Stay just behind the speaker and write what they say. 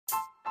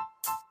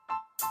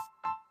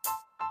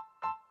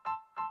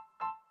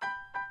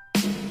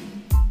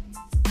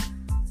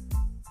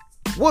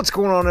What's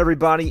going on,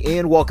 everybody,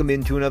 and welcome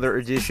into another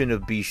edition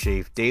of Be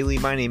Shafe Daily.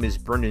 My name is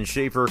Brendan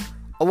Schaefer,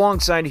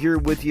 alongside here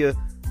with you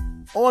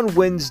on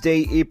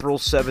Wednesday, April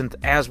 7th,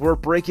 as we're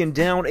breaking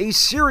down a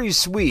series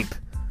sweep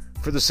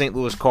for the St.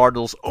 Louis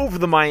Cardinals over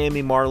the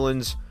Miami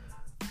Marlins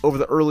over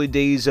the early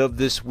days of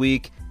this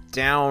week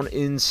down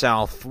in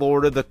South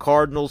Florida. The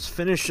Cardinals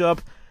finish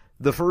up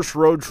the first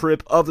road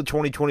trip of the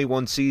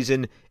 2021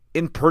 season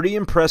in pretty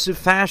impressive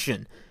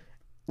fashion.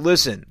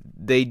 Listen,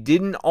 they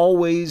didn't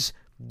always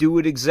do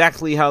it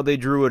exactly how they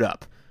drew it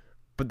up,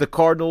 but the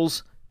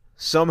Cardinals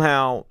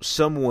somehow,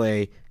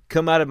 someway,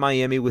 come out of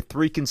Miami with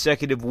 3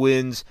 consecutive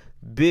wins,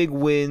 big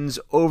wins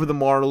over the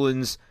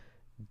Marlins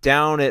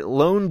down at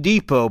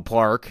loanDepot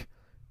Park,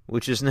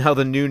 which is now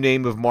the new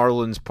name of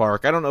Marlins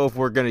Park. I don't know if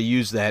we're going to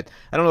use that.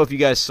 I don't know if you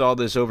guys saw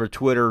this over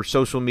Twitter or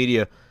social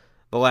media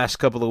the last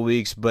couple of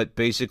weeks, but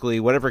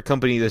basically whatever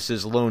company this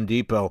is,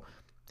 loanDepot,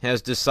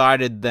 has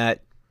decided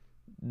that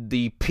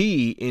the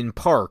P in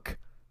park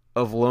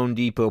of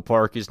loanDepot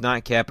Park is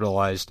not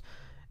capitalized,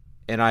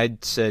 and I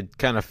said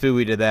kind of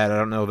phooey to that. I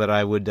don't know that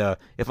I would,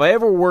 if I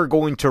ever were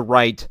going to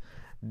write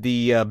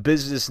the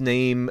business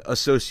name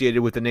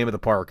associated with the name of the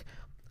park,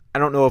 I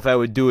don't know if I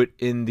would do it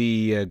in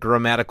the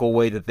grammatical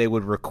way that they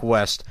would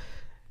request.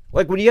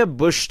 Like when you have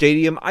Busch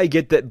Stadium, I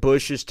get that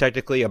Busch is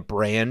technically a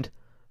brand,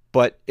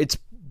 but it's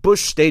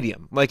Busch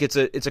Stadium. Like it's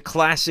a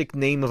classic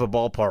name of a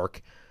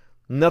ballpark.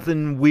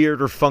 Nothing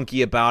weird or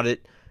funky about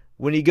it.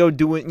 When you go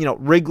doing,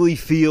 Wrigley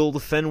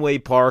Field, Fenway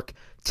Park,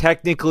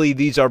 technically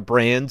these are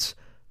brands,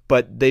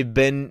 but they've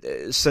been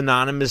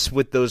synonymous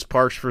with those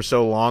parks for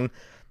so long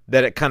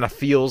that it kind of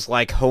feels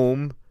like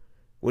home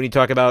when you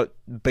talk about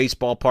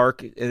baseball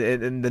park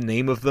and the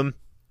name of them.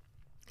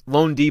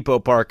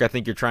 loanDepot Park, I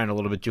think you're trying a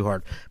little bit too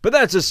hard. But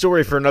that's a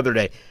story for another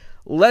day.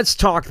 Let's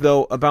talk,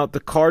 though, about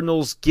the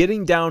Cardinals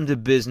getting down to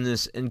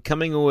business and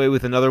coming away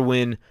with another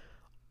win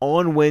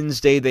on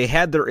Wednesday. They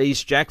had their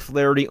ace, Jack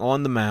Flaherty,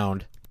 on the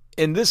mound.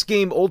 In this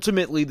game,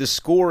 ultimately, the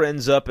score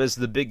ends up as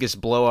the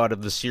biggest blowout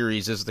of the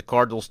series as the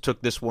Cardinals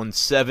took this one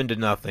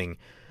 7-0.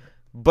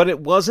 But it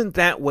wasn't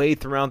that way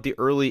throughout the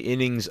early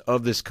innings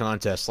of this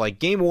contest. Like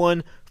Game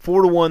 1,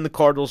 4-1, the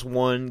Cardinals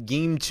won.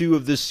 Game 2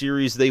 of this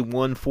series, they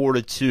won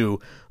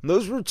 4-2.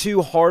 Those were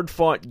 2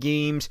 hard-fought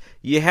games.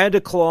 You had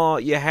to claw,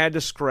 you had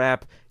to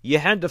scrap, you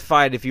had to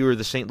fight if you were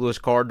the St. Louis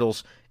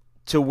Cardinals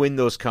to win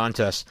those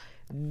contests.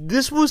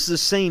 This was the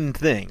same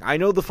thing. I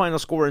know the final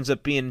score ends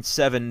up being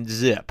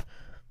 7-0.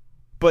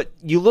 But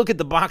you look at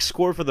the box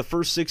score for the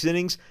first 6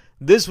 innings,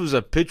 this was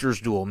a pitcher's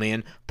duel,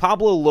 man.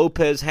 Pablo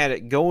Lopez had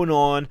it going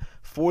on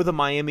for the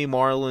Miami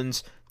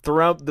Marlins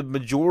throughout the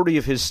majority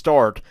of his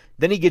start.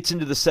 Then he gets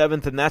into the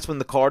 7th, and that's when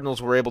the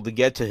Cardinals were able to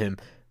get to him.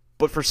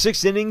 But for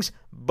 6 innings,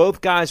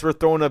 both guys were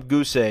throwing up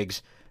goose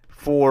eggs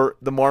for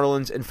the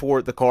Marlins and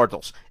for the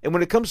Cardinals. And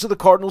when it comes to the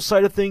Cardinals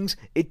side of things,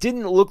 it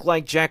didn't look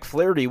like Jack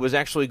Flaherty was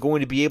actually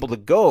going to be able to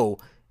go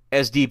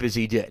as deep as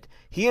he did.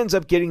 He ends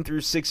up getting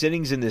through 6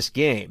 innings in this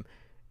game,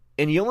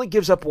 and he only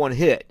gives up 1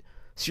 hit.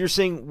 So you're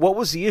saying, what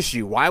was the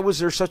issue? Why was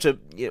there such a...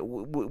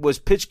 Was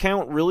pitch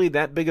count really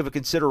that big of a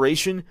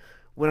consideration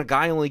when a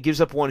guy only gives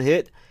up 1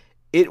 hit?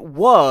 It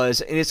was,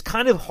 and it's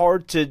kind of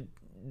hard to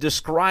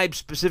describe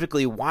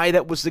specifically why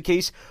that was the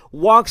case.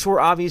 Walks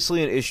were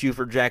obviously an issue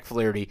for Jack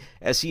Flaherty,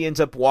 as he ends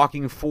up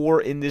walking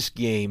 4 in this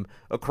game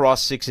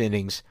across 6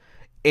 innings.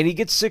 And he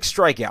gets 6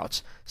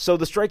 strikeouts. So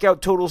the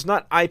strikeout total's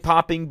not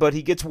eye-popping, but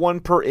he gets 1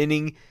 per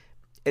inning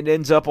and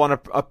ends up on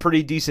a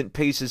pretty decent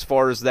pace as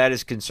far as that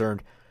is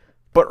concerned.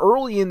 But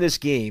early in this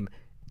game,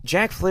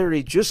 Jack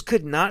Flaherty just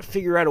could not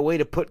figure out a way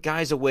to put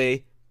guys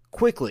away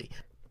quickly.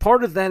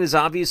 Part of that is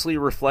obviously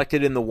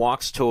reflected in the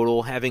walks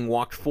total, having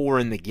walked 4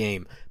 in the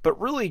game. But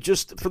really,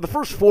 just for the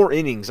first 4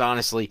 innings,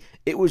 honestly,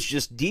 it was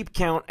just deep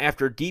count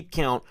after deep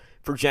count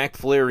for Jack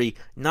Flaherty,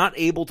 not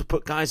able to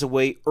put guys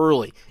away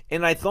early.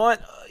 And I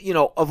thought,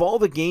 of all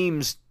the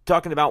games,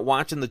 talking about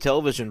watching the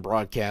television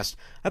broadcast,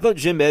 I thought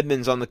Jim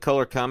Edmonds on the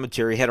color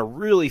commentary had a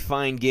really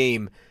fine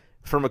game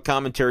from a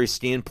commentary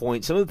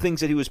standpoint. Some of the things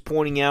that he was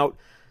pointing out,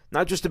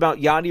 not just about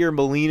Yadier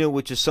Molina,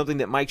 which is something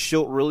that Mike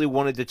Schilt really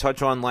wanted to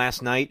touch on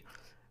last night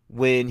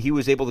when he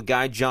was able to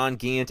guide John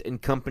Gant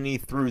and company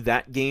through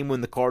that game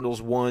when the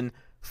Cardinals won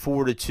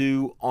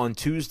 4-2 on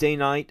Tuesday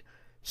night.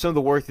 Some of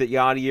the work that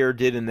Yadier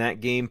did in that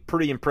game,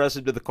 pretty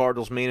impressive to the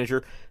Cardinals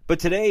manager. But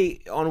today,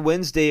 on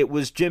Wednesday, it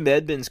was Jim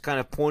Edmonds kind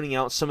of pointing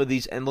out some of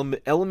these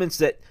elements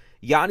that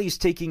Yadi's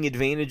taking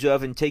advantage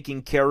of and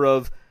taking care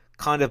of,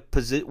 kind of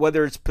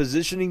whether it's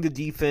positioning the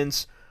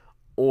defense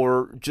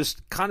or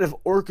just kind of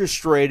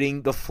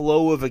orchestrating the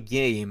flow of a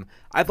game.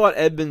 I thought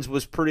Edmonds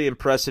was pretty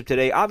impressive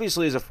today.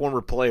 Obviously, as a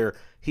former player,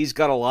 he's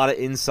got a lot of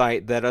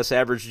insight that us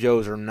average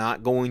Joes are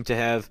not going to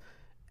have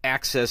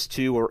access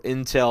to or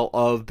intel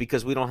of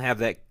because we don't have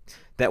that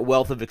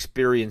wealth of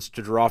experience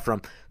to draw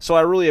from. So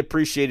I really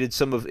appreciated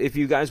if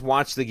you guys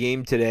watched the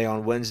game today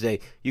on Wednesday,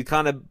 you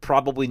kind of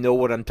probably know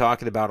what I'm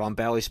talking about on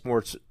Bally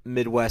Sports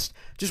Midwest.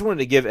 Just wanted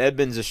to give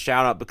Edmonds a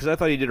shout out because I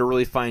thought he did a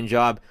really fine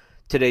job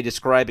today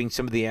describing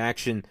some of the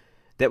action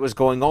that was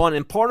going on.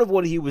 And part of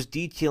what he was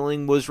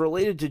detailing was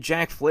related to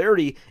Jack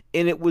Flaherty,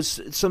 and it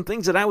was some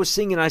things that I was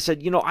seeing, and I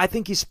said, I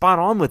think he's spot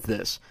on with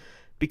this.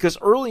 Because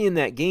early in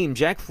that game,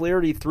 Jack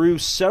Flaherty threw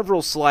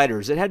several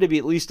sliders. It had to be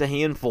at least a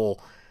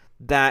handful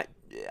that,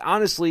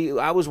 honestly,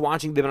 I was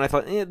watching them and I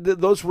thought,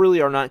 those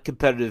really are not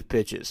competitive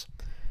pitches.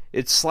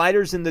 It's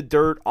sliders in the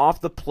dirt,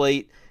 off the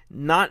plate,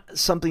 not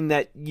something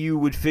that you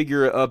would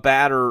figure a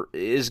batter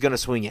is going to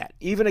swing at.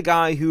 Even a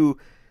guy who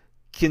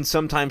can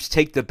sometimes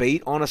take the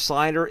bait on a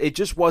slider, it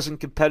just wasn't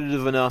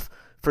competitive enough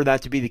for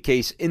that to be the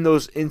case in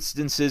those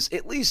instances,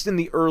 at least in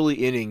the early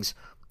innings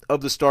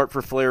of the start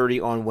for Flaherty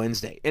on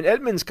Wednesday. And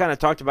Edmonds kind of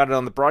talked about it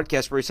on the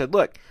broadcast where he said,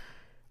 look,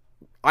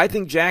 I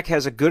think Jack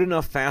has a good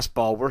enough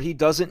fastball where he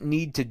doesn't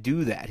need to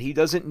do that. He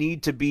doesn't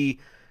need to be,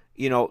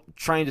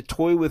 trying to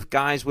toy with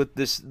guys with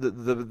this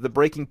the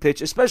breaking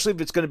pitch, especially if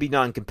it's going to be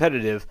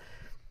non-competitive.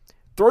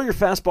 Throw your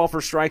fastball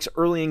for strikes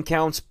early in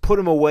counts, put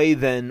him away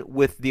then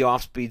with the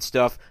off-speed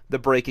stuff, the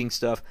breaking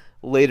stuff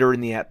later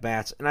in the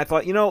at-bats. And I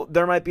thought,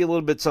 there might be a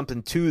little bit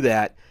something to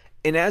that.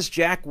 And as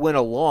Jack went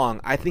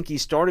along, I think he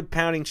started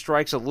pounding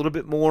strikes a little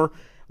bit more,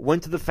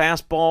 went to the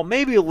fastball,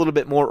 maybe a little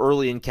bit more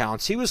early in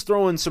counts. He was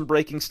throwing some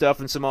breaking stuff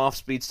and some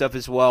off-speed stuff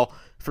as well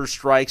for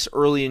strikes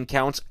early in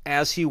counts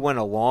as he went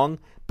along.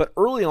 But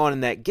early on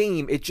in that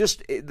game,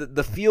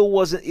 the feel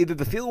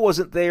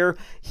wasn't there.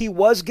 He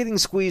was getting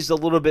squeezed a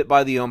little bit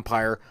by the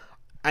umpire.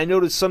 I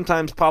noticed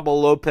sometimes Pablo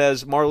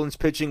Lopez, Marlins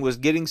pitching, was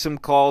getting some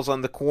calls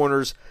on the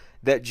corners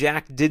that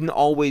Jack didn't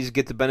always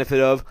get the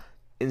benefit of.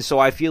 And so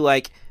I feel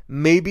like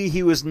maybe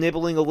he was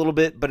nibbling a little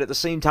bit, but at the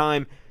same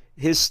time,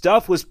 his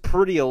stuff was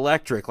pretty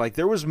electric. Like,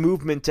 there was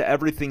movement to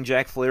everything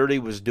Jack Flaherty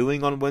was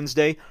doing on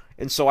Wednesday,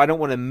 and so I don't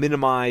want to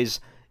minimize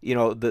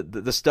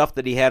the stuff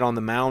that he had on the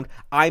mound.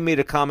 I made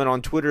a comment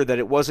on Twitter that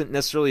it wasn't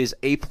necessarily his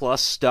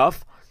A-plus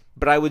stuff,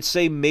 but I would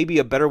say maybe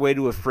a better way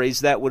to have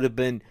phrased that would have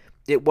been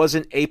it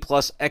wasn't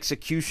A-plus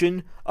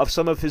execution of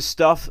some of his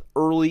stuff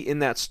early in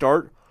that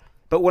start.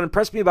 But what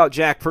impressed me about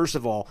Jack, first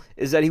of all,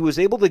 is that he was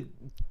able to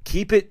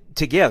keep it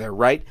together,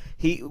 right?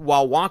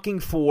 While walking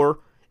 4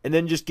 and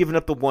then just giving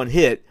up the 1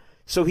 hit.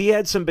 So he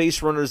had some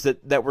base runners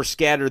that were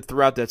scattered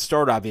throughout that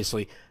start,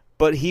 obviously,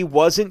 but he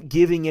wasn't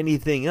giving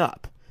anything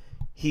up.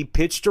 He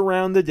pitched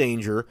around the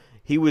danger.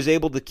 He was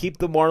able to keep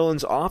the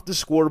Marlins off the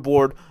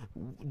scoreboard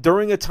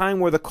during a time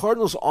where the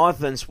Cardinals'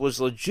 offense was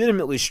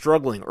legitimately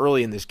struggling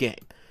early in this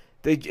game.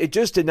 It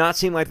just did not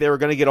seem like they were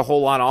going to get a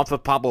whole lot off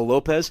of Pablo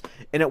Lopez.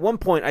 And at one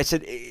point I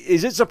said,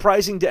 is it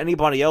surprising to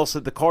anybody else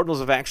that the Cardinals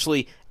have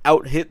actually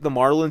out-hit the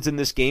Marlins in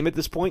this game at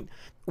this point?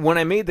 When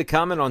I made the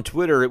comment on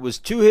Twitter, it was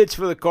 2 hits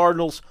for the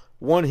Cardinals,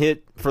 1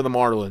 hit for the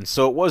Marlins.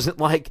 So it wasn't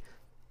like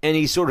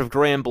any sort of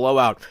grand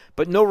blowout.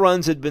 But no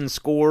runs had been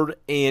scored,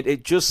 and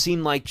it just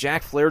seemed like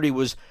Jack Flaherty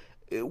was,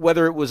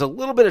 whether it was a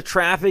little bit of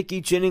traffic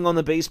each inning on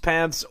the base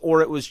paths,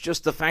 or it was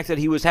just the fact that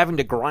he was having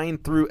to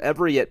grind through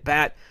every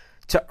at-bat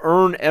to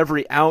earn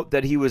every out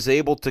that he was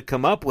able to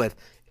come up with.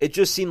 It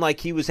just seemed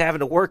like he was having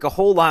to work a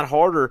whole lot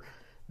harder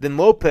than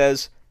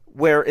Lopez,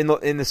 where in the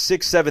 6th,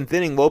 7th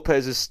inning,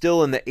 Lopez is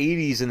still in the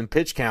 80s in the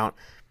pitch count,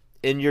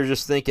 and you're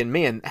just thinking,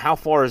 man, how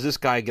far is this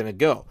guy going to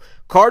go?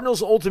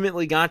 Cardinals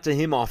ultimately got to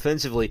him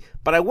offensively,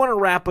 but I want to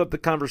wrap up the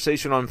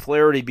conversation on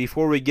Flaherty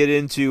before we get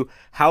into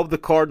how the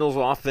Cardinals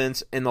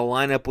offense and the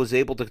lineup was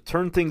able to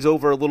turn things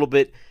over a little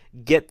bit,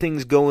 get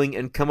things going,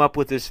 and come up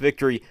with this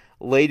victory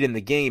late in the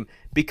game,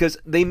 because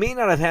they may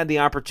not have had the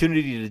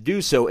opportunity to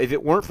do so if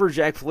it weren't for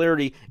Jack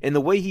Flaherty and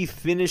the way he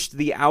finished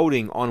the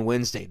outing on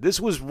Wednesday. This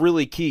was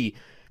really key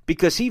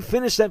because he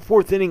finished that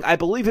 4th inning, I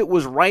believe it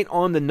was right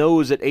on the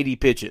nose at 80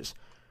 pitches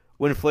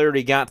when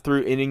Flaherty got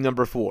through inning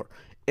number 4.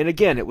 And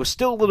again, it was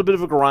still a little bit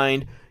of a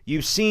grind.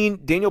 You've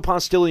seen Daniel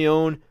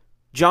Postilion,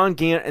 John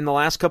Gant in the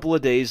last couple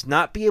of days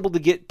not be able to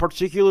get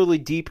particularly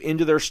deep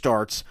into their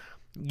starts,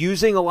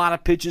 using a lot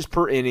of pitches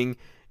per inning.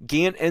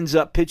 Gant ends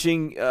up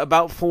pitching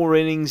about 4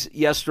 innings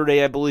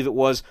yesterday, I believe it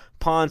was.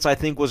 Ponce, I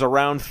think, was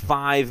around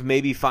 5,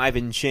 maybe 5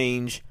 and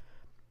change.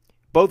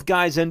 Both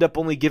guys end up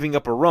only giving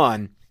up a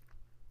run,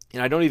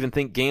 and I don't even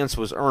think Gant's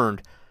was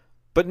earned.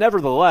 But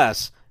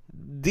nevertheless,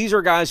 these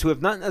are guys who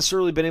have not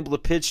necessarily been able to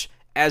pitch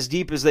as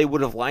deep as they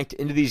would have liked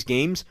into these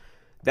games.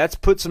 That's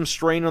put some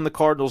strain on the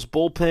Cardinals'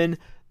 bullpen.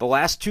 The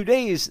last 2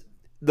 days,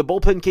 the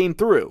bullpen came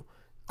through.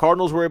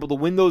 Cardinals were able to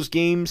win those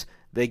games.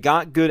 They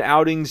got good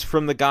outings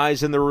from the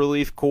guys in the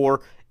relief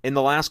corps. In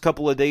the last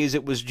couple of days,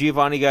 it was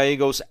Giovanni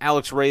Gallegos,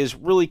 Alex Reyes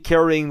really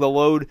carrying the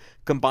load,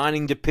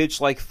 combining to pitch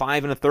like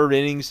 5 1/3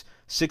 innings,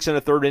 6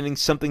 1/3 innings,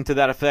 something to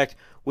that effect,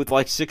 with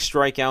like 6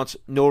 strikeouts,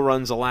 no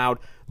runs allowed.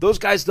 Those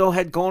guys, though,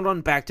 had gone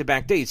on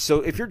back-to-back dates.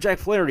 So if you're Jack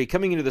Flaherty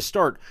coming into the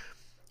start,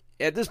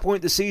 at this point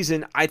in the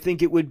season, I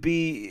think it would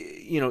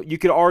be, you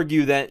could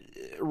argue that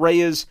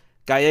Reyes,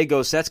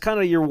 Gallegos, that's kind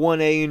of your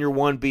 1A and your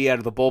 1B out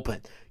of the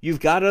bullpen. You've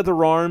got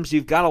other arms,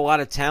 you've got a lot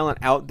of talent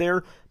out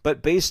there,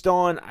 but based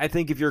on, I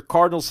think if you're a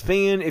Cardinals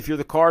fan, if you're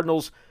the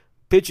Cardinals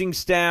pitching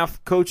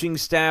staff, coaching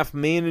staff,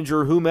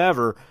 manager,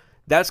 whomever,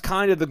 that's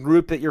kind of the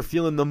group that you're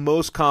feeling the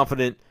most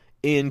confident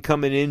in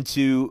coming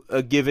into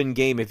a given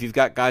game if you've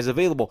got guys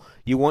available.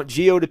 You want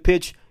Gio to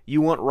pitch, You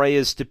want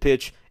Reyes to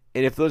pitch,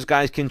 and if those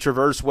guys can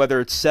traverse,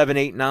 whether it's 7,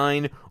 8,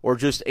 9, or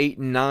just 8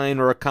 and 9,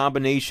 or a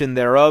combination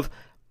thereof,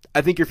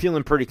 I think you're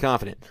feeling pretty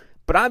confident.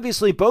 But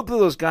obviously, both of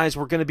those guys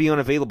were going to be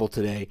unavailable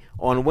today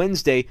on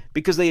Wednesday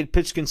because they had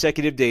pitched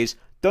consecutive days,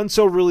 done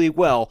so really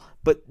well.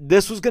 But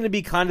this was going to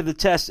be kind of the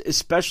test,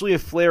 especially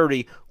if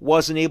Flaherty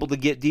wasn't able to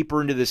get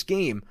deeper into this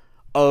game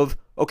of,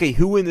 okay,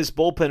 who in this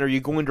bullpen are you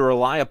going to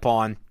rely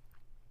upon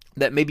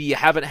that maybe you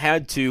haven't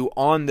had to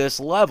on this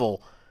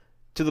level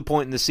to the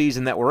point in the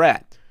season that we're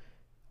at.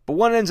 But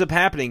what ends up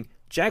happening,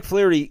 Jack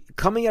Flaherty,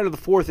 coming out of the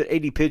fourth at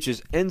 80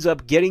 pitches, ends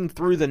up getting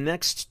through the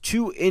next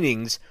 2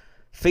 innings,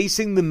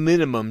 facing the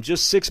minimum,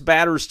 just 6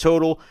 batters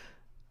total,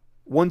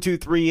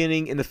 1-2-3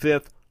 inning in the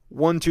fifth,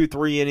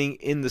 1-2-3 inning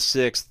in the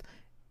sixth.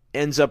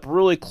 Ends up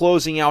really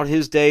closing out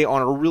his day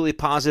on a really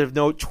positive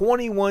note.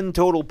 21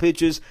 total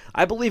pitches.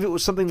 I believe it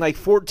was something like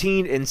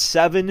 14 and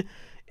 7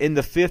 in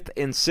the fifth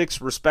and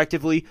sixth,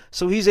 respectively.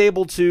 So he's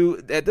able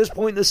to, at this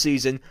point in the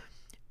season,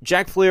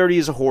 Jack Flaherty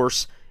is a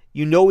horse.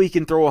 You know he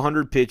can throw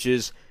 100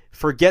 pitches.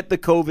 Forget the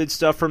COVID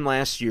stuff from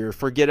last year.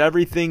 Forget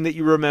everything that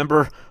you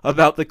remember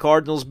about the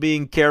Cardinals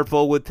being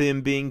careful with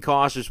him, being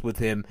cautious with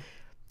him.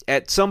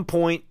 At some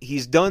point,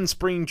 he's done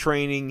spring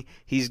training.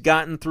 He's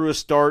gotten through a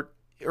start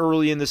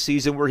early in the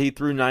season where he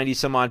threw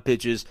 90-some-odd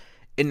pitches,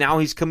 and now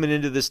he's coming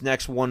into this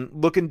next one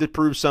looking to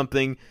prove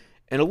something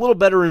in a little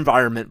better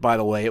environment, by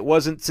the way. It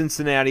wasn't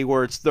Cincinnati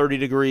where it's 30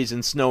 degrees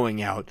and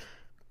snowing out.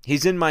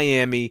 He's in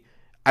Miami.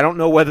 I don't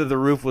know whether the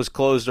roof was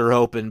closed or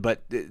open,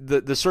 but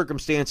the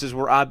circumstances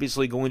were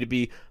obviously going to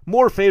be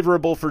more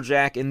favorable for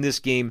Jack in this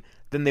game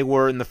than they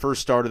were in the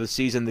first start of the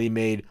season they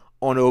made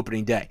on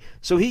opening day.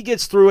 So he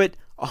gets through it,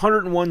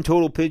 101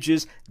 total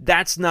pitches.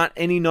 That's not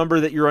any number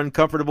that you're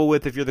uncomfortable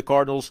with if you're the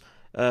Cardinals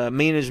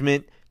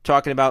management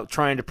talking about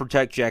trying to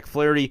protect Jack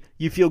Flaherty.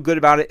 You feel good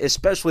about it,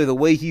 especially the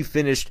way he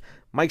finished.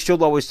 Mike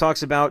Schilt always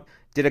talks about,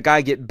 did a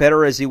guy get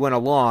better as he went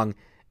along?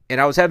 And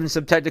I was having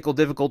some technical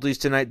difficulties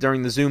tonight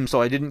during the Zoom, so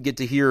I didn't get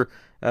to hear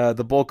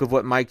the bulk of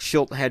what Mike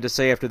Schilt had to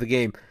say after the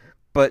game.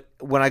 But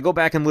when I go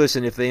back and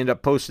listen, if they end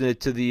up posting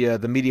it to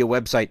the media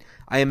website,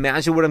 I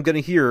imagine what I'm going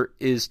to hear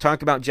is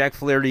talk about Jack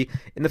Flaherty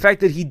and the fact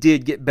that he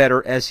did get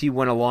better as he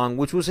went along,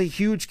 which was a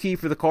huge key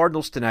for the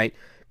Cardinals tonight.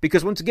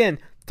 Because once again,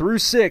 through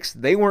 6,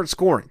 they weren't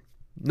scoring.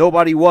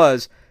 Nobody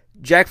was.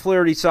 Jack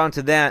Flaherty saw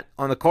into that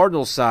on the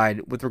Cardinals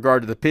side with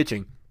regard to the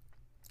pitching.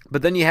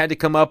 But then you had to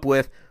come up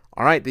with,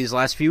 all right, these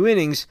last few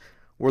innings,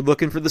 we're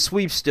looking for the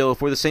sweep still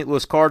for the St.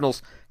 Louis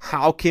Cardinals.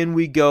 How can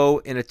we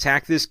go and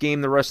attack this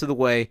game the rest of the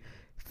way,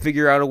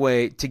 figure out a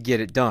way to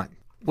get it done?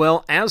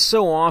 Well, as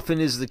so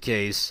often is the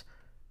case,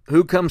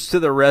 who comes to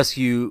the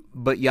rescue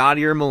but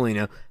Yadier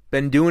Molina?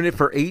 Been doing it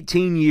for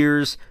 18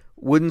 years.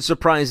 Wouldn't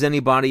surprise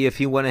anybody if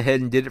he went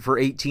ahead and did it for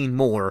 18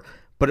 more.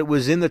 But it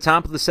was in the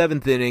top of the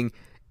 7th inning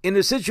in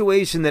a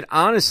situation that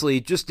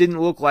honestly just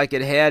didn't look like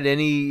it had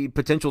any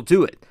potential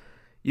to it.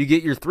 You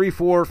get your 3,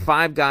 4,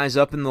 5 guys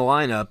up in the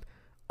lineup.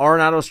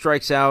 Arenado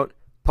strikes out.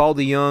 Paul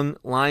DeJong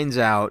lines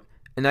out.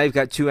 And now you've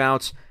got 2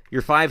 outs.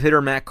 Your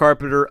 5-hitter, Matt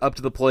Carpenter, up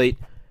to the plate.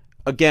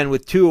 Again,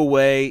 with 2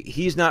 away,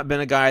 he's not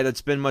been a guy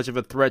that's been much of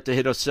a threat to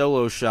hit a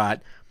solo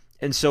shot.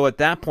 And so at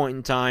that point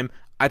in time,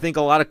 I think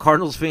a lot of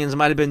Cardinals fans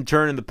might have been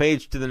turning the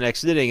page to the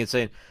next inning and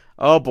saying,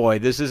 oh boy,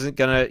 this isn't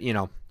going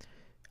to,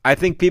 I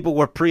think people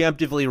were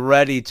preemptively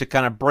ready to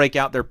kind of break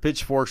out their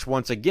pitchforks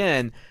once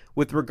again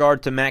with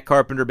regard to Matt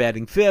Carpenter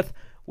batting 5th,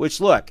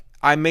 which, look,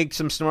 I make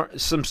some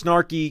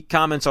snarky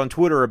comments on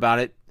Twitter about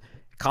it,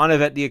 kind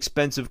of at the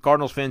expense of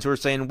Cardinals fans who are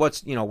saying,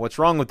 what's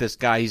wrong with this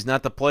guy? He's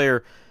not the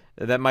player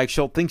that Mike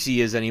Schilt thinks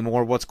he is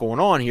anymore. What's going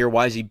on here?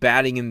 Why is he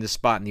batting in this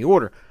spot in the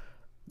order?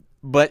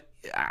 But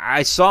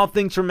I saw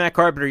things from Matt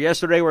Carpenter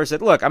yesterday where I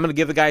said, look, I'm going to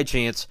give the guy a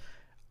chance.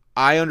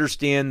 I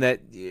understand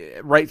that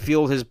right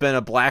field has been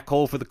a black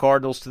hole for the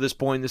Cardinals to this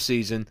point in the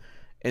season.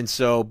 And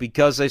so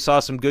because they saw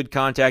some good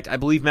contact, I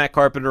believe Matt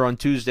Carpenter on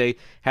Tuesday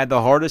had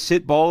the hardest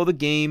hit ball of the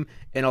game.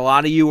 And a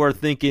lot of you are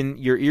thinking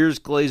your ears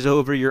glaze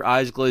over, your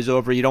eyes glaze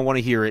over. You don't want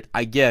to hear it.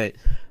 I get it.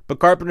 But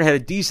Carpenter had a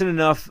decent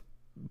enough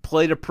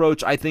plate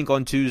approach, I think,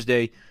 on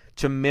Tuesday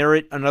to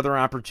merit another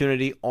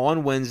opportunity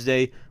on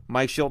Wednesday.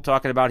 Mike Schilt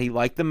talking about he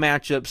liked the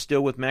matchup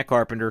still with Matt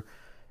Carpenter.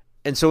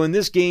 And so in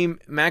this game,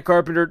 Matt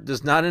Carpenter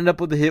does not end up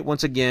with a hit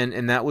once again,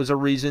 and that was a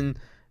reason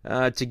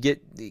to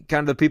get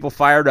kind of the people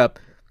fired up.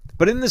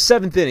 But in the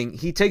 7th inning,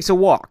 he takes a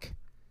walk.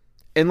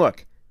 And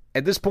look,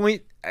 at this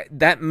point,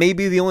 that may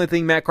be the only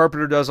thing Matt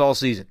Carpenter does all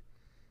season,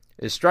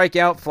 is strike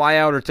out, fly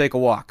out, or take a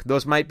walk.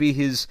 Those might be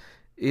his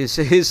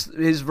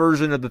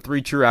version of the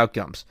 3 true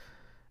outcomes.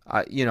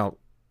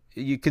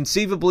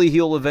 Conceivably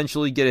he'll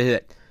eventually get a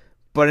hit.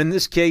 But in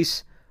this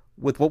case,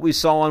 with what we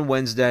saw on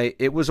Wednesday,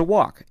 it was a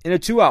walk, and a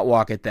 2-out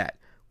walk at that,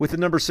 with the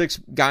number 6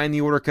 guy in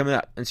the order coming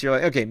up. And so you're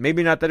like, okay,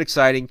 maybe not that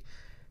exciting.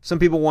 Some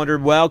people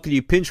wondered, well, could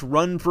you pinch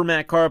run for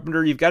Matt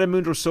Carpenter? You've got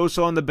Edmundo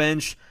Sosa on the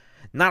bench.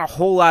 Not a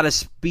whole lot of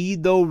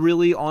speed, though,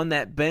 really, on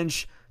that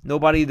bench.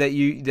 Nobody that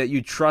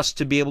you trust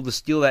to be able to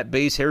steal that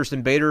base.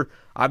 Harrison Bader,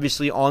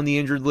 obviously on the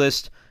injured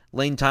list.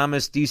 Lane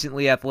Thomas,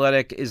 decently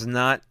athletic, is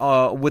not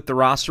with the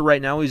roster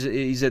right now.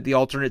 He's at the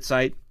alternate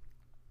site.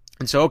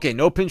 And so, okay,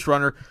 no pinch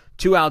runner,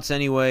 2 outs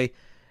anyway.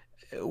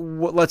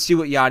 Let's see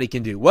what Yadi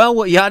can do. Well,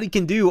 what Yadi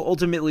can do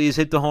ultimately is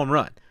hit the home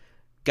run.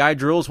 Guy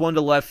drills one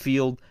to left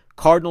field.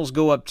 Cardinals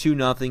go up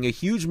 2-0. A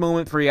huge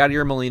moment for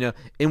Yadier Molina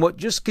in what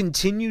just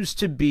continues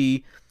to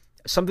be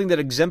something that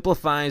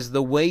exemplifies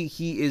the way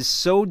he is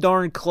so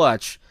darn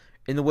clutch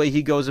in the way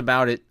he goes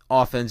about it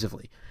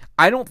offensively.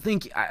 I don't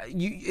think it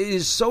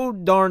is so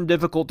darn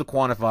difficult to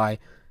quantify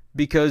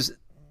because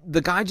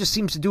the guy just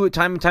seems to do it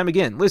time and time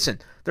again. Listen,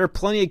 there are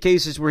plenty of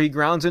cases where he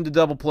grounds into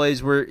double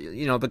plays where,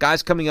 the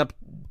guy's coming up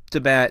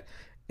to bat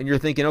and you're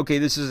thinking, okay,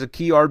 this is a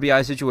key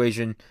RBI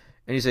situation.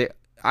 And you say,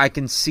 I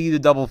can see the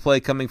double play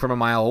coming from a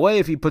mile away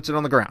if he puts it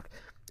on the ground.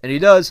 And he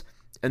does,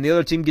 and the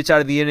other team gets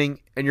out of the inning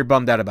and you're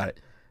bummed out about it.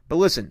 But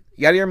listen,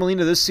 Yadier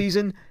Molina this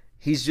season,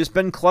 he's just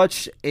been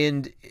clutch,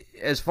 and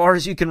as far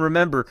as you can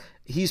remember,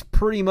 he's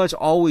pretty much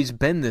always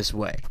been this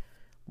way.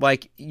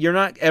 Like, you're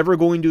not ever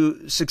going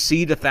to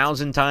succeed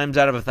 1,000 times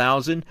out of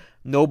 1,000.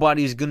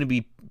 Nobody's going to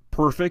be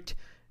perfect.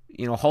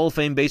 Hall of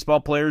Fame baseball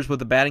players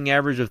with a batting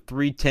average of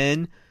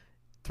 310,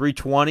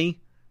 320,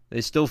 they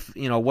still,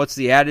 what's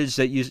the adage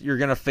that you're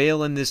going to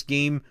fail in this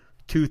game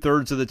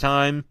 2/3 of the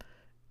time,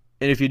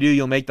 and if you do,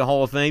 you'll make the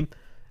Hall of Fame?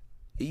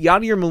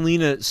 Yadier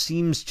Molina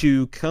seems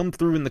to come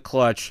through in the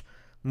clutch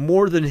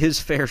more than his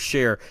fair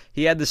share.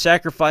 He had the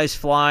sacrifice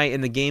fly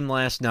in the game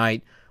last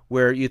night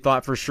where you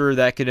thought for sure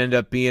that could end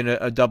up being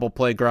a double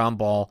play ground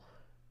ball.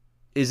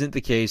 Isn't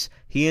the case.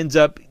 He ends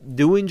up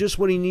doing just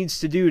what he needs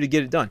to do to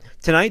get it done.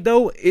 Tonight,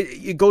 though,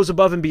 it goes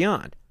above and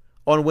beyond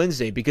on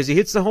Wednesday because he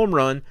hits the home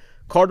run.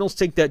 Cardinals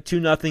take that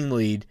 2-0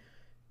 lead,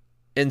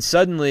 and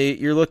suddenly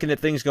you're looking at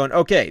things going,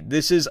 okay,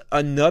 this is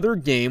another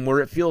game where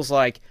it feels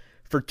like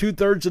for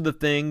 2/3 of the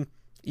thing,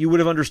 you would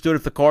have understood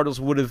if the Cardinals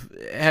would have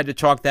had to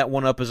chalk that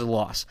one up as a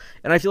loss.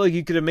 And I feel like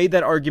you could have made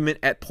that argument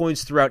at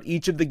points throughout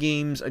each of the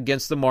games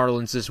against the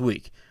Marlins this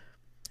week.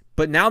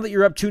 But now that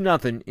you're up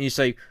 2-0, and you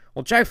say,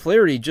 well, Jack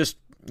Flaherty just,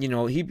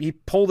 he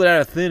pulled it out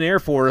of thin air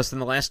for us in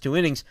the last 2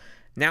 innings.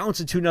 Now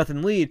it's a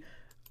 2-0 lead.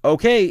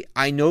 Okay,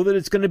 I know that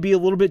it's going to be a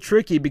little bit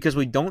tricky because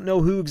we don't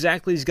know who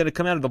exactly is going to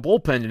come out of the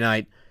bullpen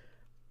tonight,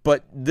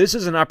 but this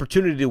is an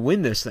opportunity to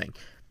win this thing.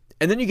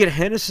 And then you get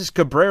Genesis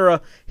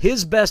Cabrera,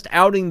 his best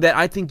outing that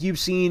I think you've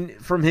seen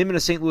from him in a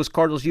St. Louis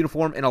Cardinals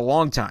uniform in a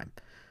long time.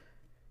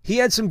 He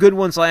had some good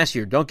ones last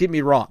year, don't get me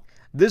wrong.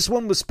 This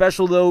one was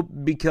special, though,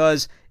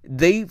 because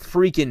they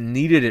freaking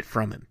needed it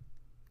from him.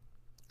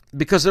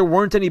 Because there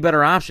weren't any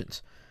better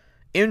options.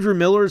 Andrew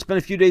Miller, it's been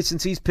a few days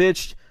since he's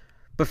pitched,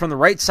 but from the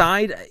right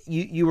side,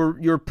 you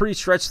were pretty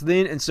stretched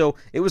thin, and so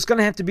it was going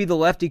to have to be the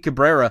lefty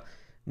Cabrera,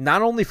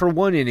 not only for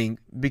 1 inning,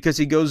 because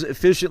he goes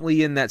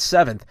efficiently in that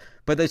 7th,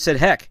 but they said,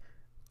 heck,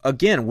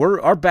 again,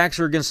 our backs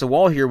are against the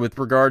wall here with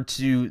regard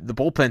to the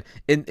bullpen,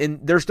 and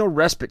there's no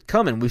respite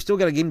coming. We've still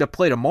got a game to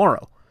play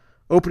tomorrow.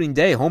 Opening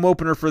day, home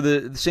opener for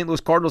the St.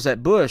 Louis Cardinals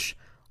at Busch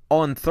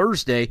on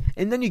Thursday,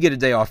 and then you get a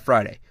day off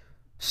Friday.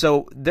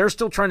 So they're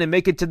still trying to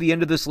make it to the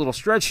end of this little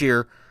stretch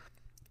here,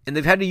 and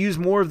they've had to use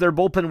more of their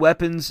bullpen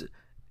weapons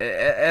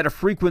at a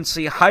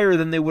frequency higher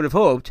than they would have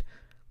hoped.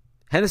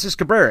 Genesis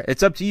Cabrera,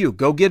 it's up to you.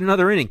 Go get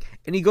another inning.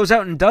 And he goes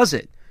out and does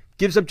it.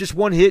 Gives up just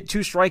 1 hit, 2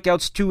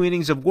 strikeouts, 2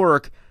 innings of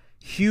work.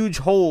 Huge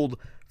hold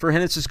for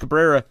Genesis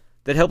Cabrera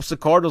that helps the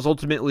Cardinals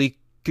ultimately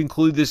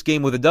conclude this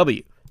game with a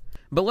W.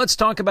 But let's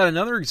talk about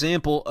another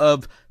example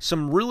of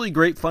some really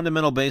great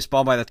fundamental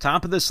baseball by the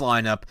top of this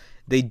lineup.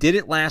 They did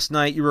it last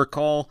night. You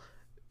recall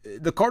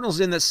the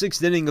Cardinals in that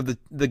 6th inning of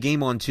the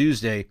game on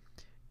Tuesday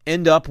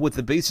end up with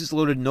the bases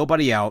loaded,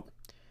 nobody out.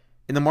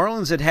 And the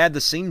Marlins had the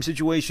same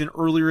situation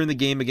earlier in the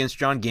game against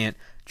John Gant.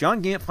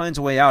 John Gant finds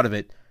a way out of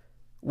it.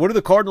 What do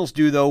the Cardinals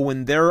do, though,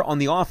 when they're on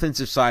the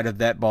offensive side of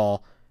that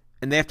ball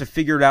and they have to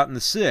figure it out in the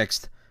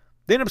 6th?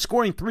 They end up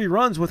scoring 3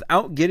 runs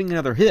without getting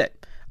another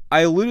hit. I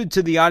alluded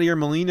to the Yadier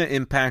Molina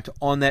impact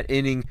on that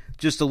inning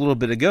just a little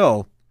bit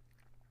ago,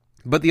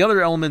 but the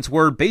other elements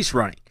were base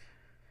running.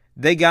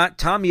 They got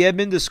Tommy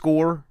Edman to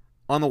score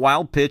on the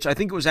wild pitch. I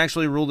think it was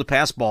actually ruled a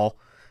pass ball,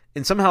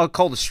 and somehow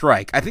called a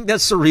strike. I think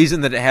that's the reason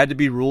that it had to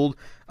be ruled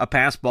a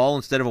pass ball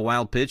instead of a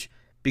wild pitch,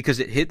 because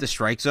it hit the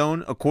strike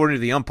zone, according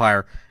to the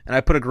umpire. And I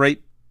put a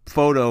great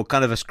photo,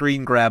 kind of a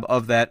screen grab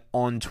of that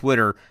on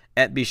Twitter,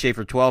 at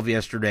bschaefer12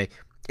 yesterday.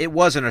 It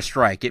wasn't a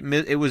strike.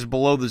 It was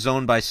below the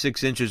zone by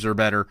 6 inches or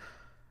better.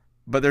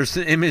 But there's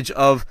an image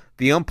of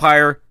the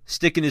umpire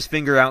sticking his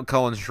finger out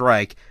calling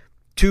strike.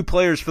 2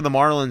 players for the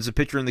Marlins, the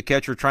pitcher and the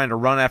catcher, trying to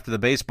run after the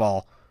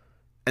baseball.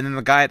 And then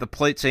the guy at the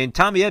plate saying,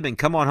 Tommy Edman,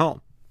 come on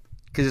home.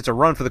 Because it's a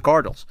run for the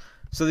Cardinals.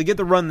 So they get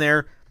the run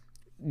there.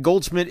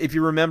 Goldschmidt, if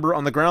you remember,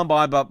 on the ground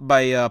ball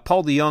by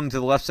Paul DeJong to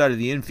the left side of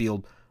the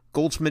infield,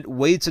 Goldschmidt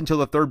waits until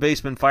the third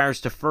baseman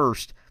fires to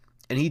first,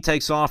 and he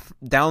takes off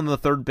down the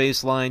third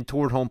baseline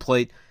toward home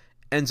plate,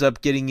 ends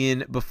up getting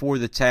in before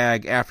the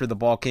tag after the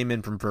ball came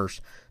in from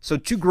first. So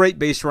 2 great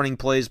base running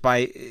plays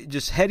by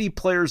just heady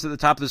players at the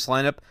top of this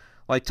lineup,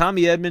 like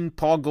Tommy Edman,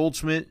 Paul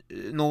Goldschmidt,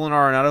 Nolan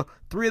Arenado,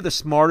 3 of the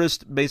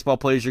smartest baseball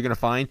players you're going to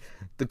find.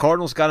 the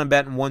Cardinals got him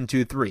batting 1,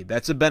 2, 3.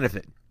 That's a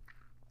benefit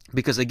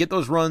because they get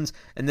those runs,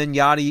 and then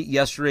Yadi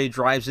yesterday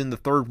drives in the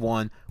third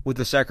one with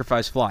the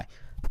sacrifice fly.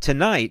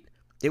 Tonight,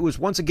 it was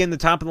once again the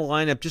top of the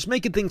lineup, just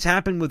making things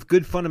happen with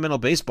good fundamental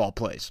baseball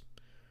plays.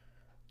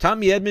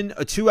 Tommy Edman,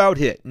 a 2-out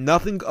hit.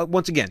 Nothing,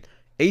 once again,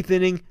 8th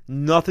inning,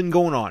 nothing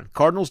going on.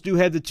 Cardinals do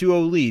have the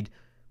 2-0 lead,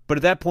 but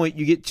at that point,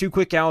 you get 2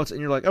 quick outs, and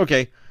you're like,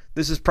 okay,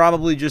 this is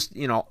probably just,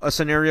 a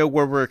scenario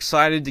where we're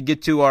excited to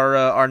get to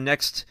our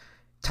next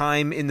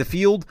time in the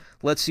field.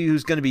 Let's see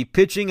who's going to be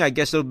pitching. I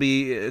guess it'll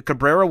be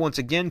Cabrera once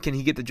again. Can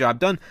he get the job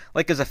done?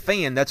 Like, as a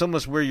fan, that's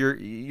almost where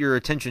your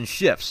attention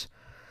shifts.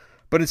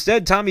 But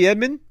instead, Tommy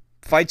Edman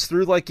fights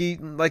through like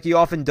he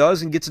often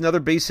does and gets another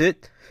base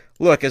hit.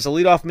 Look, as a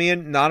leadoff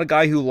man, not a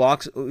guy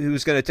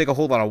who's going to take a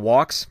whole lot of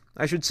walks,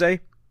 I should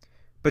say.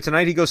 But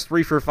tonight he goes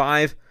 3 for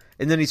 5,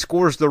 and then he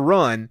scores the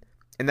run,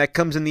 and that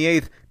comes in the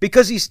 8th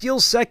because he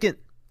steals second.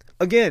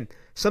 Again,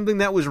 something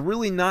that was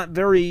really not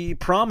very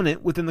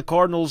prominent within the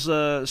Cardinals'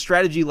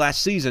 strategy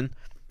last season,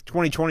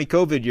 2020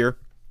 COVID year,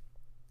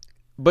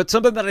 but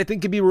something that I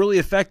think can be really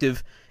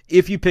effective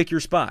if you pick your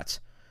spots.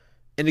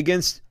 And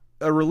against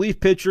a relief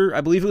pitcher,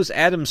 I believe it was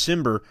Adam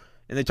Simber,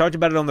 and they talked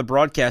about it on the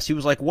broadcast, he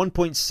was like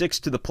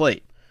 1.6 to the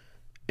plate.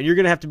 And you're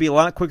going to have to be a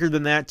lot quicker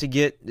than that to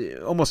get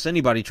almost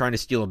anybody trying to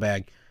steal a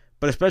bag.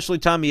 But especially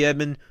Tommy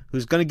Edman,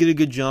 who's going to get a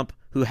good jump,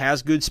 who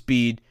has good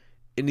speed,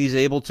 and he's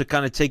able to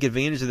kind of take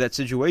advantage of that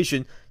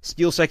situation,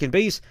 steal second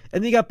base,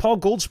 and then you got Paul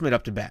Goldschmidt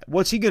up to bat.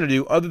 What's he going to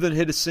do other than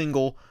hit a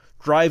single,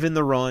 drive in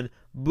the run,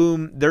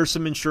 boom, there's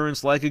some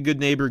insurance like a good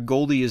neighbor,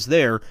 Goldie is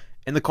there,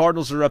 and the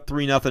Cardinals are up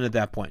 3-0 at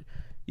that point.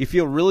 You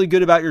feel really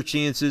good about your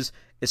chances,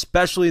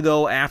 especially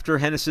though after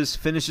Hennessy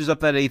finishes up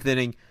that 8th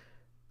inning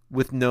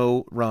with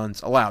no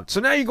runs allowed. So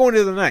now you're going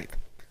to the 9th,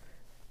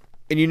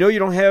 and you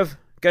don't have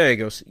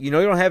Gallegos, you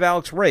don't have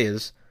Alex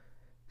Reyes.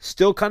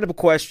 Still kind of a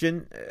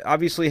question.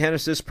 Obviously,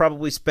 Hennessy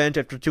probably spent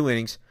after 2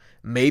 innings.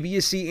 Maybe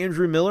you see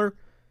Andrew Miller.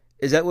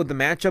 Is that what the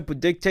matchup would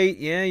dictate?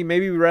 Yeah, you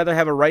maybe would rather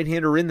have a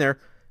right-hander in there.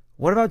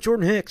 What about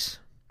Jordan Hicks?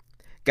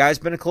 Guy's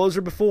been a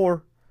closer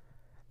before.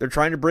 They're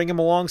trying to bring him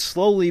along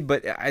slowly,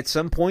 but at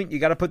some point, you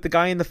got to put the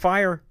guy in the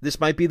fire. This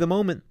might be the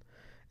moment.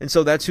 And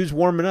so that's who's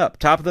warming up.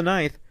 Top of the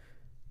 9th.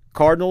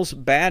 Cardinals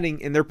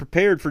batting, and they're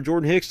prepared for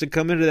Jordan Hicks to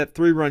come into that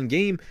 3-run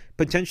game,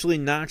 potentially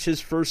notch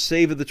his first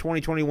save of the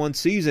 2021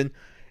 season.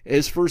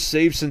 His first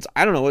save since,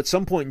 I don't know, at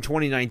some point in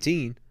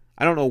 2019.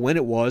 I don't know when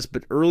it was,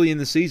 but early in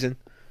the season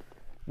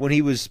when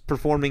he was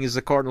performing as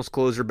the Cardinals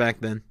closer back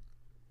then.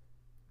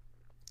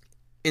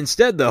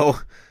 Instead, though,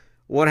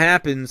 what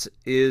happens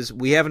is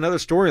we have another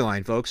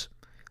storyline, folks.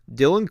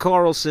 Dylan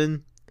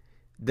Carlson,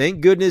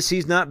 thank goodness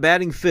he's not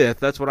batting 5th.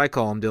 That's what I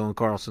call him, Dylan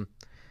Carlson.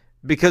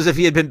 Because if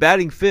he had been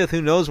batting 5th,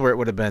 who knows where it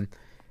would have been.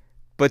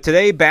 But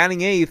today, batting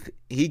 8th,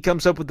 he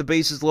comes up with the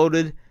bases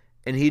loaded,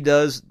 and he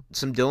does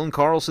some Dylan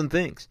Carlson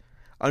things.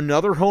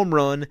 Another home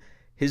run,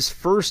 his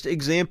first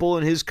example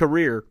in his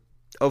career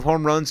of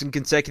home runs in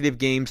consecutive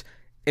games,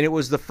 and it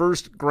was the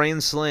first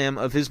grand slam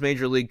of his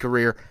major league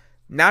career.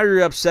 Now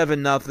you're up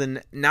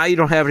 7-0. Now you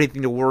don't have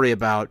anything to worry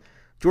about.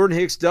 Jordan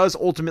Hicks does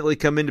ultimately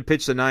come in to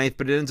pitch the 9th,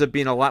 but it ends up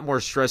being a lot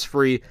more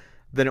stress-free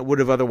than it would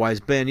have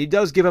otherwise been. He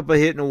does give up a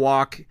hit and a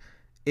walk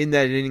in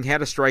that inning,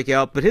 had a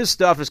strikeout, but his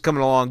stuff is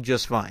coming along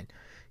just fine.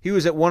 He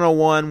was at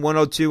 101,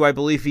 102. I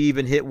believe he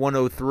even hit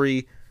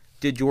 103,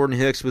 did Jordan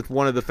Hicks with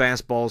one of the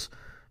fastballs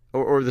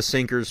or the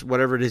sinkers,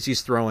 whatever it is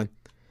he's throwing.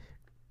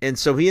 And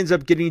so he ends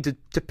up getting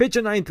to pitch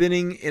a 9th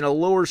inning in a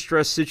lower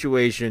stress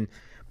situation,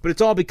 but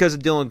it's all because of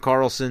Dylan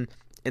Carlson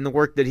and the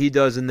work that he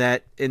does in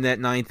that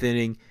 9th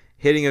inning,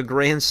 hitting a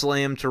grand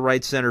slam to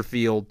right center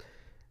field.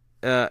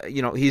 He's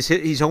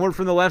homered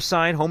from the left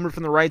side, homered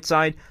from the right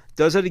side,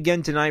 does it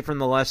again tonight from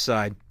the left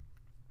side.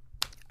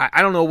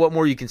 I don't know what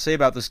more you can say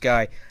about this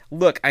guy.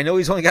 Look, I know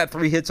he's only got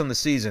 3 hits on the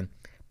season.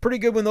 Pretty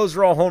good when those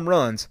are all home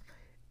runs.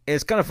 And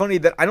it's kind of funny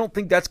that I don't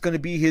think that's going to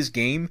be his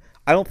game.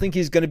 I don't think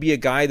he's going to be a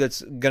guy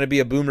that's going to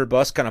be a boom or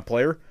bust kind of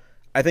player.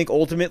 I think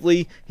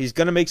ultimately he's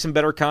going to make some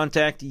better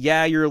contact.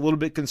 Yeah, you're a little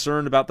bit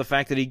concerned about the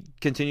fact that he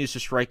continues to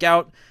strike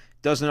out,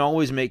 doesn't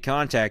always make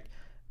contact.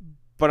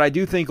 But I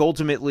do think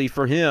ultimately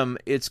for him,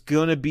 it's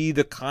going to be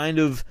the kind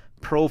of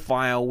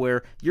profile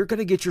where you're going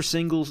to get your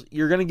singles,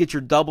 you're going to get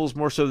your doubles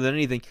more so than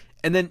anything.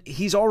 And then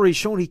he's already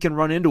shown he can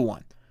run into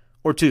 1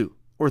 or 2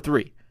 or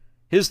 3.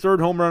 His 3rd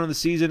home run of the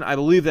season, I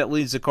believe that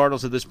leads the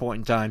Cardinals at this point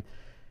in time.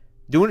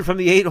 Doing it from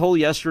the 8-hole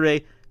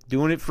yesterday,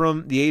 doing it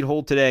from the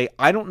 8-hole today.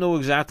 I don't know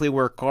exactly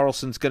where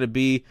Carlson's going to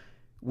be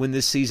when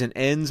this season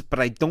ends, but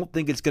I don't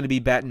think it's going to be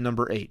batting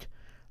number 8.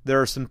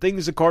 There are some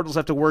things the Cardinals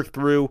have to work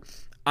through.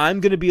 I'm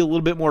going to be a little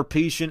bit more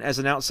patient as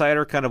an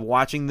outsider kind of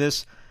watching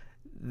this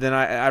than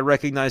I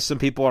recognize some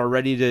people are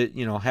ready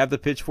to, have the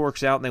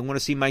pitchforks out and they want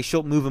to see Mike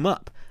Shildt move him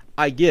up.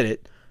 I get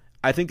it.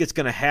 I think it's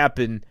going to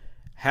happen.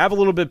 Have a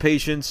little bit of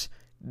patience.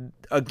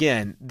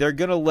 Again, they're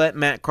going to let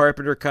Matt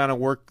Carpenter kind of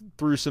work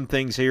through some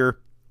things here.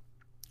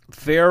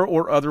 Fair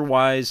or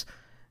otherwise,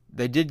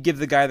 they did give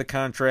the guy the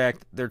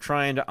contract. They're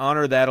trying to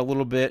honor that a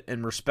little bit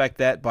and respect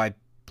that by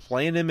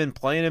playing him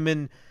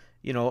in,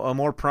 a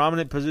more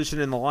prominent position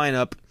in the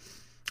lineup.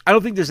 I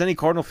don't think there's any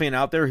Cardinal fan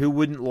out there who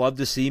wouldn't love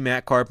to see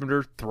Matt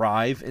Carpenter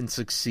thrive and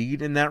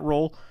succeed in that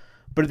role.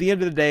 But at the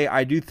end of the day,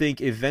 I do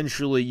think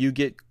eventually you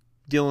get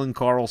Dylan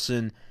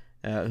Carlson,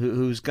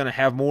 who's going to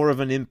have more of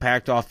an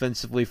impact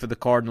offensively for the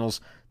Cardinals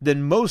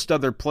than most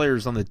other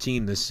players on the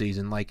team this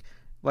season. Like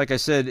I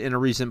said in a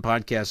recent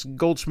podcast,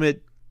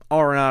 Goldschmidt,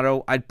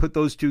 Arenado, I'd put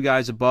those two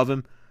guys above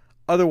him.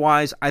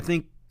 Otherwise, I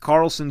think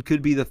Carlson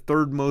could be the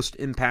third most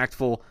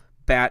impactful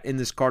bat in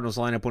this Cardinals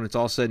lineup when it's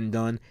all said and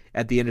done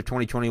at the end of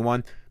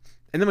 2021.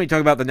 And then when you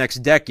talk about the next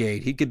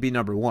decade, he could be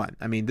number one.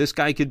 I mean, this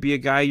guy could be a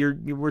guy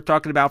we're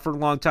talking about for a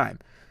long time.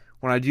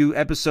 When I do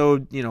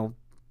episode,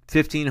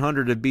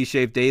 1,500 of B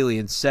Shape Daily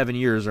in 7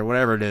 years or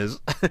whatever it is,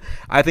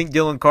 I think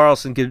Dylan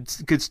Carlson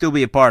could still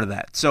be a part of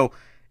that. So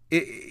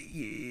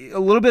a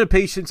little bit of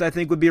patience, I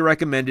think, would be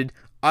recommended.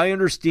 I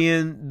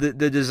understand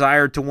the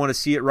desire to want to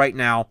see it right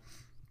now,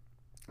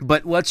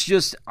 but let's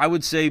just, I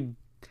would say,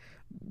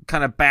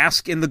 kind of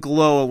bask in the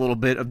glow a little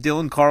bit of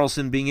Dylan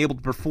Carlson being able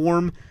to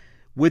perform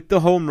with the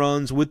home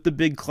runs, with the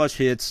big clutch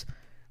hits.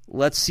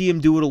 Let's see him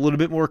do it a little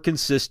bit more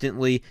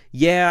consistently.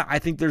 Yeah, I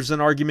think there's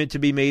an argument to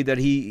be made that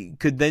he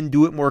could then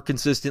do it more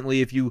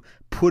consistently if you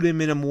put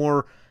him in a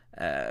more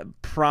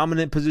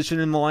prominent position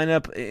in the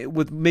lineup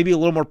with maybe a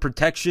little more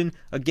protection.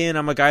 Again,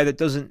 I'm a guy that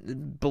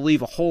doesn't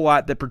believe a whole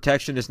lot that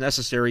protection is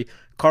necessary.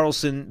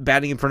 Carlson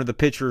batting in front of the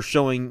pitcher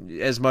showing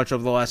as much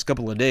over the last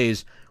couple of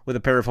days with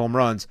a pair of home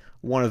runs,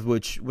 one of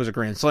which was a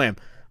grand slam.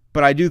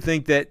 But I do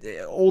think that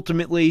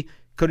ultimately,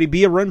 could he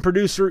be a run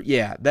producer?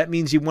 Yeah, that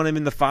means you want him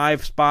in the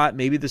 5 spot,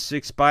 maybe the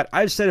 6 spot.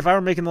 I've said if I were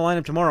making the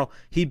lineup tomorrow,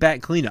 he'd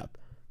bat cleanup.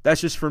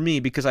 That's just for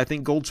me because I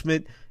think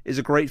Goldschmidt is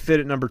a great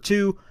fit at number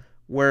 2,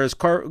 whereas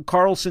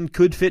Carlson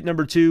could fit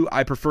number 2.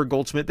 I prefer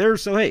Goldschmidt there,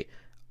 so hey,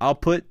 I'll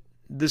put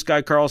this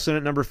guy Carlson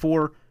at number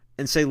 4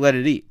 and say let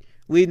it eat.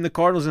 Leading the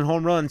Cardinals in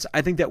home runs,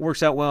 I think that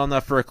works out well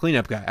enough for a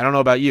cleanup guy. I don't know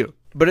about you.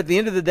 But at the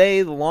end of the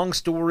day, the long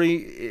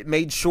story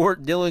made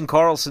short, Dylan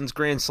Carlson's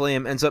grand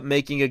slam ends up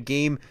making a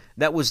game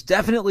that was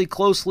definitely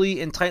closely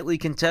and tightly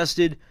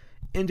contested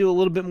into a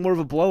little bit more of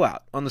a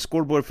blowout on the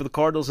scoreboard for the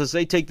Cardinals as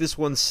they take this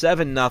one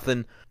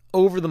 7-0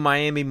 over the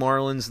Miami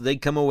Marlins. They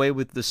come away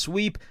with the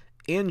sweep,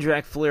 and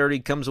Jack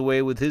Flaherty comes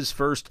away with his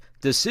first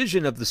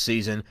decision of the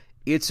season.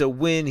 It's a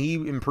win. He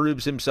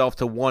improves himself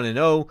to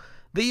 1-0.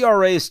 The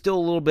ERA is still a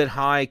little bit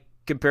high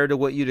compared to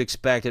what you'd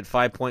expect at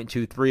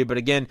 5.23, but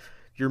again,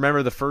 you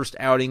remember the first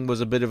outing was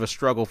a bit of a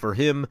struggle for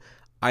him.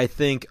 I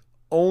think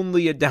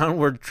only a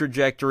downward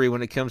trajectory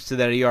when it comes to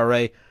that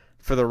ERA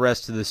for the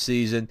rest of the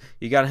season.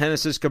 You got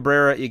Genesis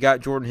Cabrera, you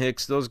got Jordan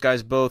Hicks. Those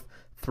guys both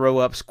throw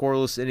up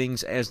scoreless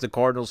innings as the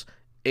Cardinals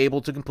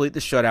able to complete the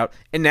shutout.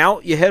 And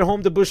now you head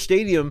home to Busch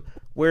Stadium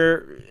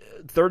where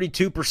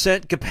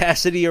 32%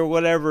 capacity or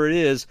whatever it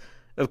is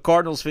of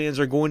Cardinals fans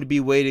are going to be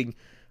waiting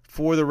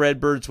for the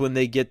Redbirds when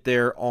they get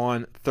there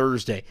on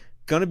Thursday.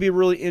 Going to be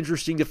really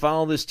interesting to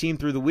follow this team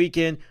through the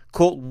weekend.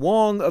 Colt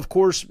Wong, of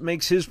course,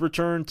 makes his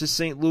return to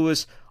St.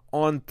 Louis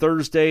on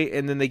Thursday,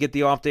 and then they get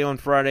the off day on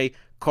Friday.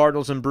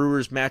 Cardinals and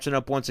Brewers matching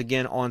up once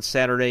again on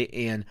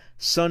Saturday and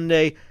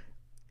Sunday.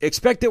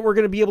 Expect that we're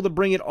going to be able to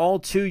bring it all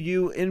to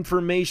you.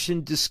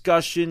 Information,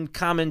 discussion,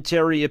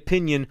 commentary,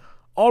 opinion,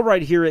 all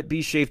right here at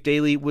B Shafe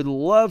Daily. Would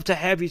love to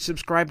have you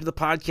subscribe to the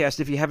podcast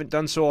if you haven't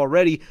done so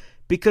already,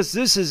 because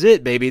this is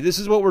it, baby. This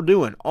is what we're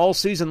doing all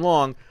season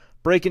long,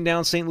 breaking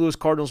down St. Louis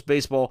Cardinals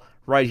baseball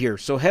right here.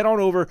 So head on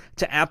over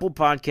to Apple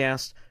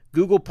Podcasts,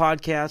 Google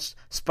Podcasts,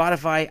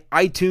 Spotify,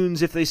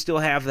 iTunes if they still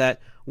have that,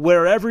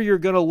 wherever you're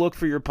going to look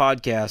for your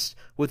podcast,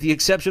 with the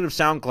exception of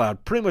SoundCloud.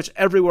 Pretty much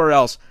everywhere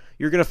else,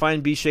 you're going to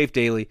find B Shafe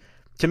Daily.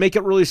 To make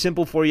it really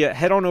simple for you,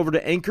 head on over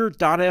to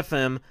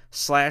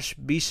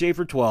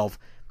anchor.fm/BShafer12,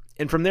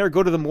 and from there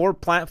go to the More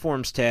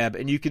Platforms tab,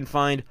 and you can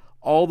find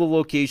all the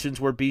locations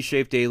where B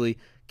Shafe Daily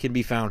can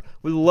be found.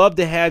 We'd love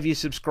to have you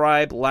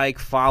subscribe, like,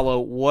 follow,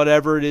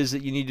 whatever it is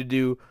that you need to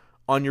do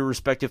on your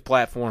respective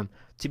platform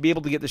to be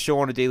able to get the show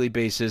on a daily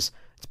basis.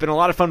 It's been a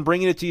lot of fun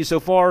bringing it to you so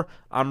far.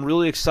 I'm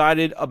really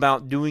excited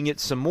about doing it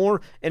some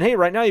more. And hey,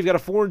 right now you've got a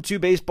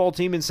 4-2 baseball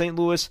team in St.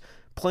 Louis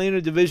playing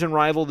a division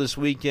rival this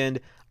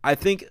weekend. I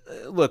think,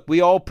 look, we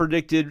all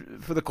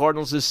predicted for the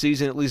Cardinals this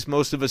season, at least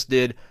most of us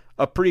did,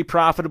 a pretty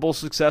profitable,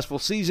 successful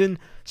season,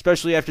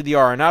 especially after the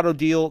Arenado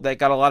deal. That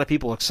got a lot of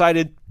people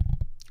excited.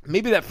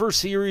 Maybe that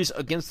first series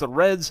against the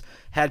Reds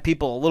had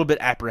people a little bit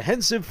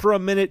apprehensive for a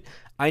minute.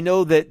 I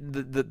know that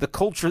the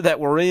culture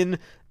that we're in,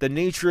 the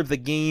nature of the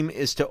game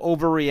is to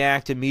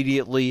overreact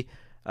immediately.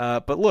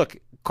 But look,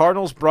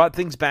 Cardinals brought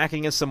things back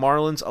against the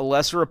Marlins, a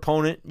lesser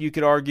opponent, you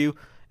could argue,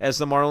 as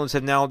the Marlins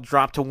have now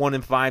dropped to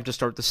 1-5 to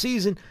start the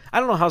season. I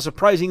don't know how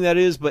surprising that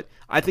is, but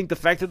I think the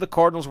fact that the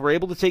Cardinals were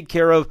able to take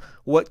care of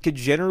what could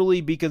generally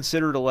be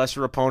considered a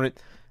lesser opponent,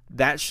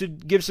 that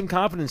should give some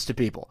confidence to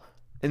people.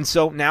 And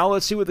so now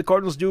let's see what the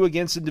Cardinals do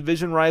against a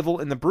division rival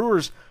and the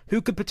Brewers,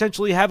 who could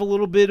potentially have a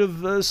little bit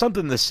of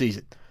something this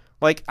season.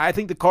 Like, I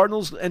think the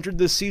Cardinals entered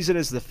this season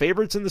as the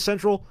favorites in the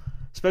Central,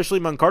 especially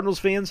among Cardinals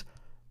fans,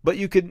 but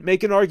you could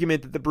make an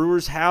argument that the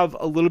Brewers have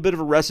a little bit of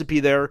a recipe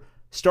there.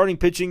 Starting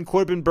pitching,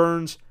 Corbin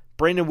Burnes,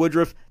 Brandon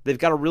Woodruff. They've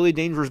got a really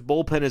dangerous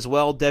bullpen as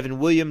well. Devin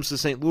Williams, the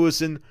St.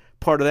 Louisan,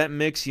 part of that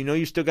mix. You know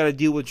you still got to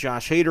deal with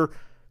Josh Hader.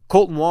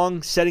 Colton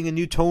Wong setting a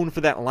new tone for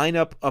that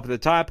lineup up at the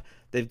top.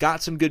 They've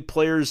got some good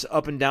players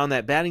up and down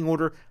that batting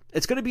order.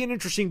 It's going to be an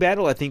interesting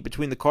battle, I think,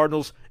 between the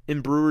Cardinals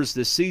and Brewers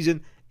this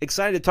season.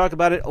 Excited to talk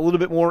about it a little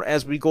bit more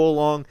as we go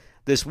along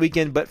this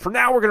weekend. But for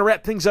now, we're going to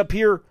wrap things up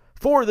here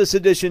for this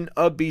edition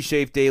of Be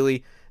Shafe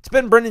Daily. It's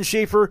been Brendan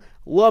Schaefer.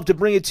 Love to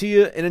bring it to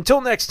you. And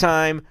until next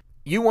time,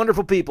 you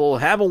wonderful people,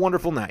 have a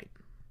wonderful night.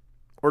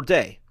 Or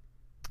day.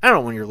 I don't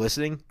know when you're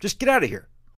listening. Just get out of here.